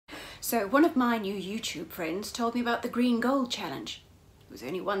So one of my new YouTube friends told me about the Green Gold challenge. There was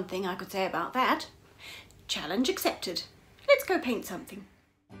only one thing I could say about that. Challenge accepted. Let's go paint something.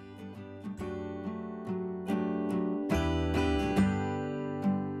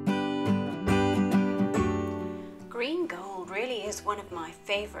 Green gold really is one of my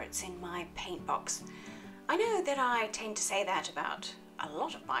favourites in my paint box. I know that I tend to say that about a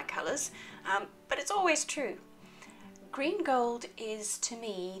lot of my colours, but it's always true. Green gold is, to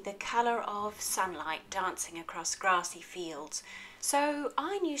me, the colour of sunlight dancing across grassy fields. So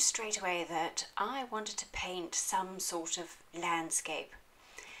I knew straight away that I wanted to paint some sort of landscape.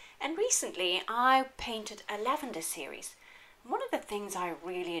 And recently I painted a lavender series. One of the things I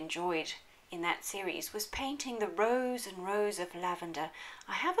really enjoyed in that series was painting the rows and rows of lavender.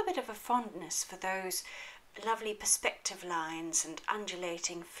 I have a bit of a fondness for those lovely perspective lines and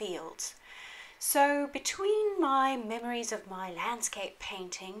undulating fields. So between my memories of my landscape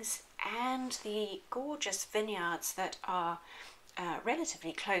paintings and the gorgeous vineyards that are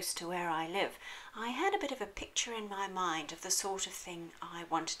relatively close to where I live, I had a bit of a picture in my mind of the sort of thing I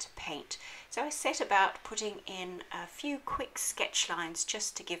wanted to paint. So I set about putting in a few quick sketch lines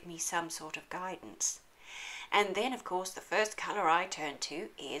just to give me some sort of guidance. And then, of course, the first colour I turned to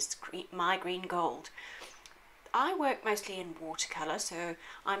is my green gold. I work mostly in watercolour, so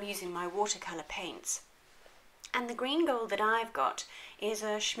I'm using my watercolour paints. And the green gold that I've got is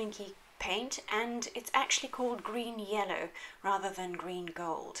a Schmincke paint, and it's actually called green yellow rather than green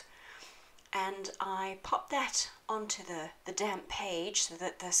gold. And I popped that onto the damp page so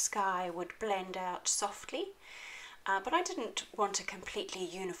that the sky would blend out softly. But I didn't want a completely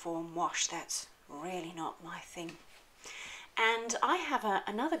uniform wash. That's really not my thing. And I have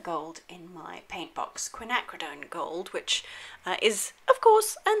another gold in my paint box, quinacridone gold, which is, of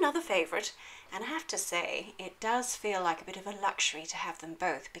course, another favourite. And I have to say, it does feel like a bit of a luxury to have them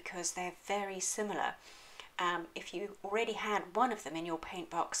both because they're very similar. If you already had one of them in your paint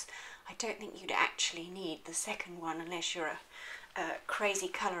box, I don't think you'd actually need the second one unless you're a crazy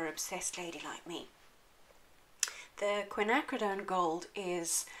colour obsessed lady like me. The quinacridone gold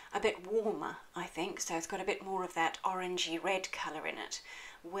is a bit warmer, I think, so it's got a bit more of that orangey red colour in it,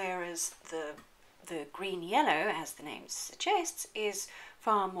 whereas the green yellow, as the name suggests, is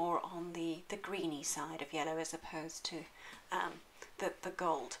far more on the greeny side of yellow as opposed to the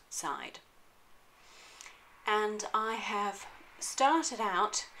gold side. And I have started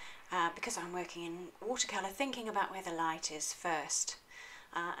out, because I'm working in watercolour, thinking about where the light is first,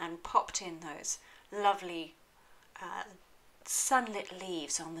 and popped in those lovely sunlit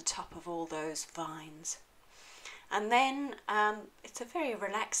leaves on the top of all those vines. And then it's a very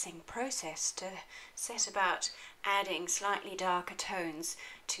relaxing process to set about adding slightly darker tones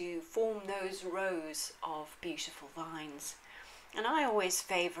to form those rows of beautiful vines. And I always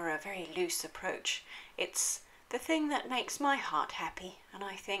favour a very loose approach. It's the thing that makes my heart happy, and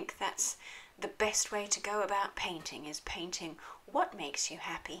I think that's the best way to go about painting, is painting what makes you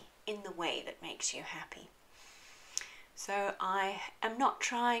happy in the way that makes you happy. So I am not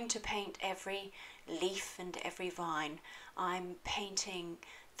trying to paint every leaf and every vine. I'm painting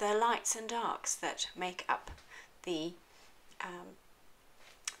the lights and darks that make up the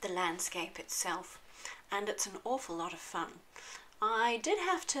landscape itself, and it's an awful lot of fun. I did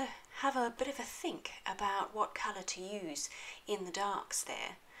have to have a bit of a think about what colour to use in the darks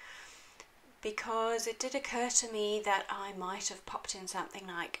there, because it did occur to me that I might have popped in something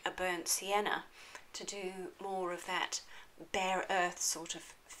like a burnt sienna to do more of that bare earth sort of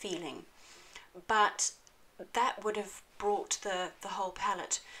feeling, but that would have brought the whole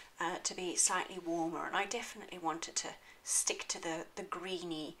palette to be slightly warmer, and I definitely wanted to stick to the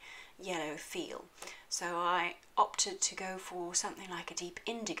greeny yellow feel, so I opted to go for something like a deep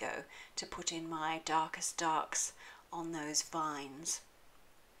indigo to put in my darkest darks on those vines.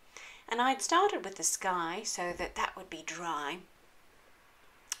 And I'd started with the sky so that would be dry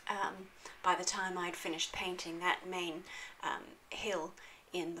by the time I'd finished painting that main hill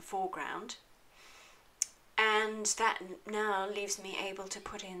in the foreground. And that now leaves me able to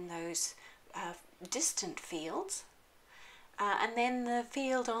put in those distant fields and then the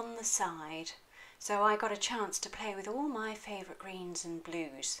field on the side. So I got a chance to play with all my favourite greens and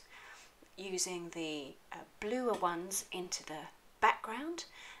blues, using the bluer ones into the background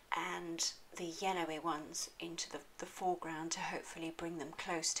and the yellowy ones into the foreground to hopefully bring them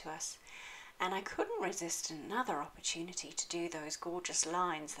close to us. And I couldn't resist another opportunity to do those gorgeous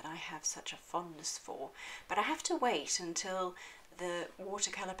lines that I have such a fondness for, but I have to wait until the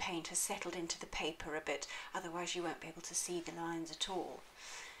watercolour paint has settled into the paper a bit, otherwise you won't be able to see the lines at all.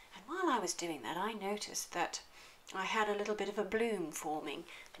 And while I was doing that, I noticed that I had a little bit of a bloom forming,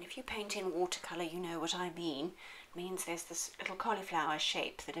 and if you paint in watercolour you know what I mean. It means there's this little cauliflower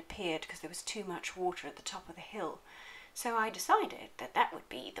shape that appeared because there was too much water at the top of the hill. So I decided that that would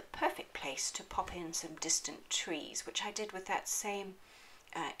be the perfect place to pop in some distant trees, which I did with that same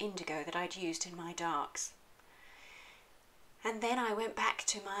indigo that I'd used in my darks. And then I went back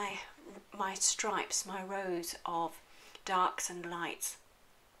to my stripes, my rows of darks and lights,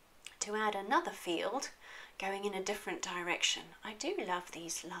 to add another field going in a different direction. I do love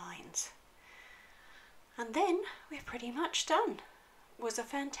these lines. And then we're pretty much done. It was a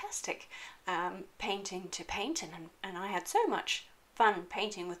fantastic painting to paint, and I had so much fun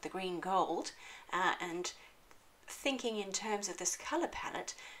painting with the green gold and thinking in terms of this colour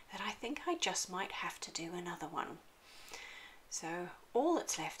palette that I think I just might have to do another one. So all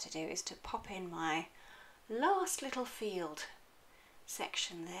that's left to do is to pop in my last little field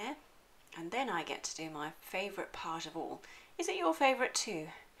section there, and then I get to do my favourite part of all. Is it your favourite too?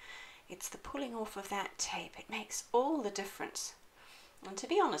 It's the pulling off of that tape. It makes all the difference. And to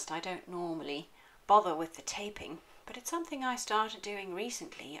be honest, I don't normally bother with the taping, but it's something I started doing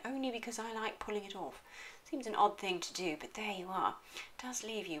recently only because I like pulling it off. Seems an odd thing to do, but there you are. It does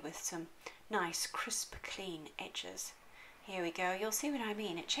leave you with some nice, crisp, clean edges. Here we go. You'll see what I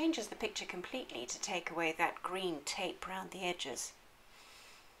mean. It changes the picture completely to take away that green tape around the edges.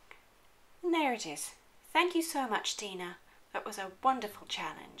 And there it is. Thank you so much, Dena. That was a wonderful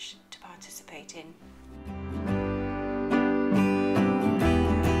challenge to participate in.